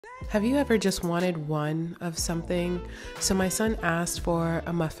Have you ever just wanted one of something? So my son asked for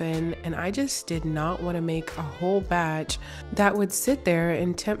a muffin and I just did not want to make a whole batch that would sit there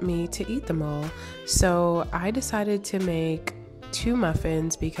and tempt me to eat them all. So I decided to make two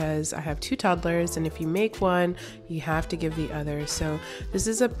muffins because I have two toddlers, and if you make one, you have to give the other. So this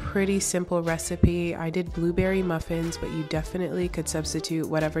is a pretty simple recipe. I did blueberry muffins, but you definitely could substitute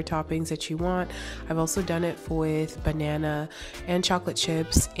whatever toppings that you want. I've also done it with banana and chocolate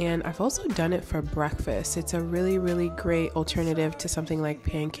chips, and I've also done it for breakfast. It's a really great alternative to something like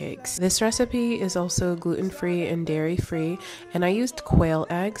pancakes. This recipe is also gluten-free and dairy-free, and I used quail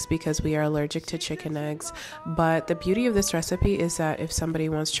eggs because we are allergic to chicken eggs. But the beauty of this recipe is that if somebody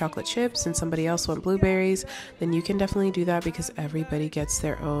wants chocolate chips and somebody else wants blueberries, then you can definitely do that because everybody gets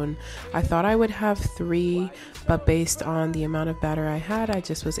their own. I thought I would have 3, but based on the amount of batter I had, I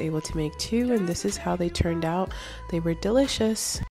just was able to make 2, and this is how they turned out. They were delicious.